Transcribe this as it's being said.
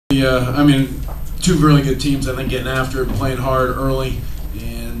Yeah, I mean, two really good teams. I think getting after it and playing hard early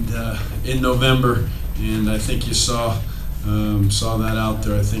and in November, and I think you saw that out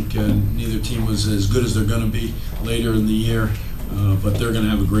there. I think neither team was as good as they're going to be later in the year, but they're going to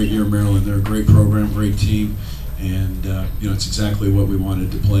have a great year. Maryland, they're a great program, great team, and it's exactly what we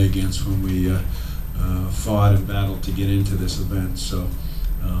wanted to play against when we fought and battled to get into this event. So.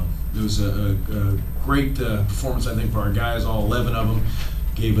 It was a great performance, I think, for our guys. All 11 of them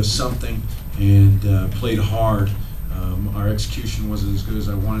gave us something and played hard. Our execution wasn't as good as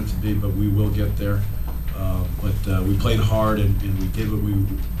I wanted to be, but we will get there. But we played hard and we did what we were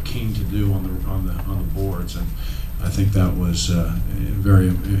keen to do on the boards, and I think that was very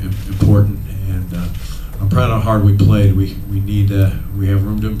important. And I'm proud of how hard we played. We have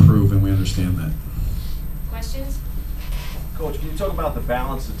room to improve, and we understand that. Questions? Coach, can you talk about the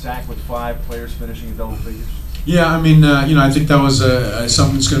balanced attack with 5 players finishing in double figures? Yeah, I mean, I think that was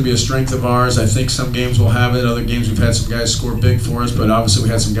something that's going to be a strength of ours. I think some games we'll have it. Other games we've had some guys score big for us, but obviously we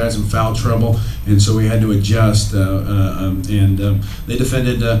had some guys in foul trouble, and so we had to adjust. They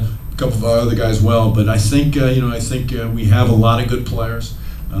defended a couple of our other guys well, but I think we have a lot of good players.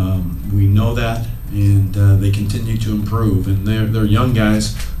 We know that, and they continue to improve. And they're young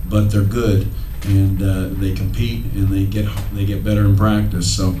guys, but they're good. And they compete and they get better in practice.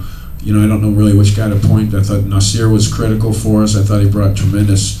 So, I don't know really which guy to point. I thought Nasir was critical for us. I thought he brought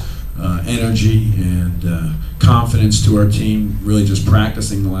tremendous energy and confidence to our team, really just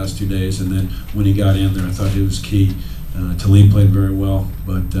practicing the last 2 days. And then when he got in there, I thought he was key. Talib played very well,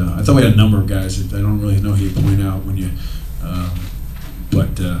 but I thought we had a number of guys that I don't really know who you point out when you.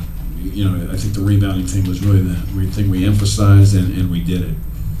 I think the rebounding thing was really the thing we emphasized, and we did it.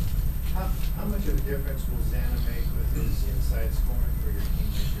 How much of a difference will Zana make with his inside scoring for your team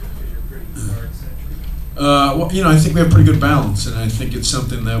this year? Because you're pretty guard-centric. I think we have pretty good balance, and I think it's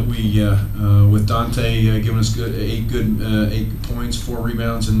something that we, with Dante giving us eight points, 4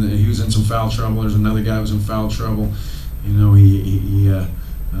 rebounds, and he was in some foul trouble. There's another guy who was in foul trouble. He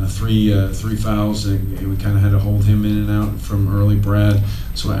 3 fouls. We kind of had to hold him in and out from early. Brad.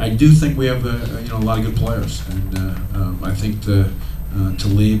 So I do think we have a lot of good players, and I think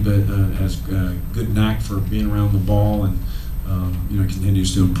Talib has a good knack for being around the ball, and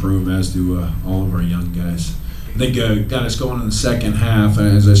continues to improve, as do all of our young guys. I think got us going in the second half.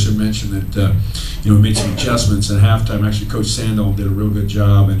 As I should mention that we made some adjustments at halftime. Actually, Coach Sandholm did a real good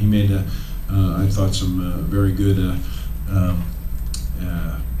job, and he made I thought some very good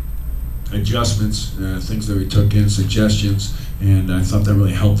adjustments, things that we took in, suggestions, and I thought that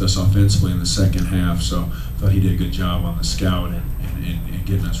really helped us offensively in the second half. So I thought he did a good job on the scout and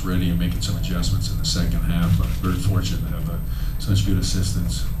getting us ready and making some adjustments in the second half. I'm very fortunate to have such good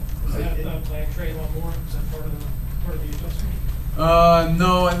assistance. Is that playing Trayvon more? Is that part of the adjustment?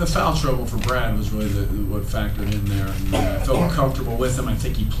 No, and the foul trouble for Brad was really what factored in there. And, I felt comfortable with him. I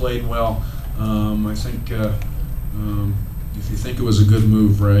think he played well. I think if you think it was a good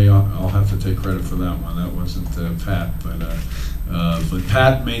move, Ray, I'll have to take credit for that one. That wasn't Pat, but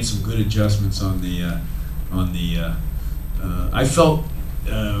Pat made some good adjustments on the. I felt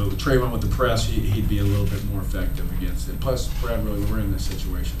Trayvon with the press, he'd be a little bit more effective against it. Plus, Brad really were in this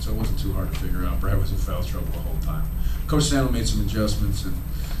situation, so it wasn't too hard to figure out. Brad was in foul trouble the whole time. Coach Sandholm made some adjustments, and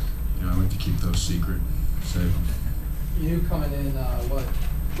I like to keep those secret, save them. You coming in, what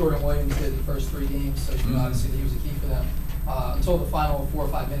Jordan Williams did the first 3 games, so obviously he was a key for them. Until the final 4 or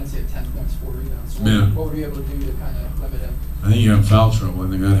 5 minutes, he had 10 points, 4 rebounds. So what were you able to do to kind of limit him? I think you had foul trouble. I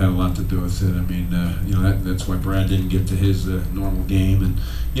think that had a lot to do with it. I mean, that's why Brad didn't get to his normal game, and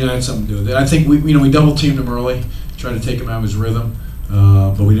that had something to do with it. I think we double teamed him early, tried to take him out of his rhythm,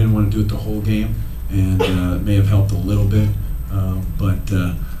 but we didn't want to do it the whole game, and it may have helped a little bit.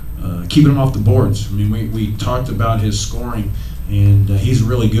 Keeping him off the boards. I mean, we talked about his scoring. And he's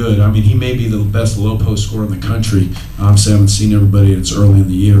really good. I mean, he may be the best low post scorer in the country. Obviously, I haven't seen everybody. It's early in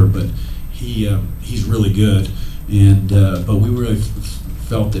the year, but he's really good. And but we really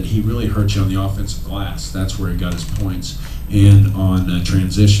felt that he really hurt you on the offensive glass. That's where he got his points, and on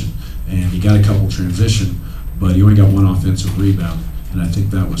transition. And he got a couple transition, but he only got 1 offensive rebound, and I think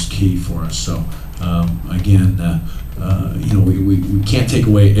that was key for us. So we can't take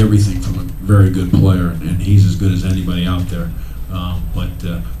away everything from a very good player, and he's as good as anybody out there. But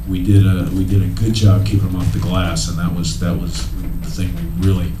we did a good job keeping him off the glass, and that was the thing we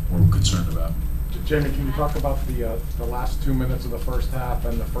really were concerned about. Jamie, can you talk about the last 2 minutes of the first half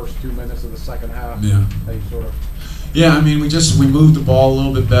and the first 2 minutes of the second half? Yeah. They sort of. Yeah, I mean, we moved the ball a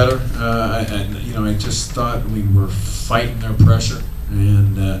little bit better. I just thought we were fighting their pressure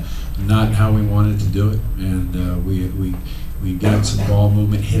and not how we wanted to do it, and We got some ball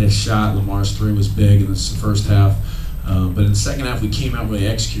movement, hit a shot. Lamar's three was big in the first half. But in the second half, we came out, really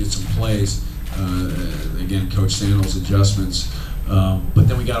executed some plays. Again, Coach Sandals' adjustments. But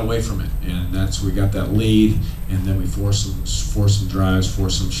then we got away from it, and that's where we got that lead, and then we forced some drives,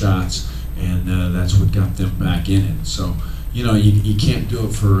 forced some shots, and that's what got them back in it. So, you can't do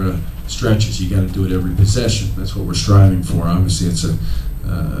it for stretches. You got to do it every possession. That's what we're striving for. Obviously, it's a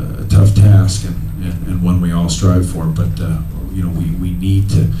tough task and one we all strive for. But we need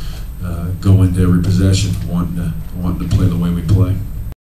to go into every possession wanting to play the way we play.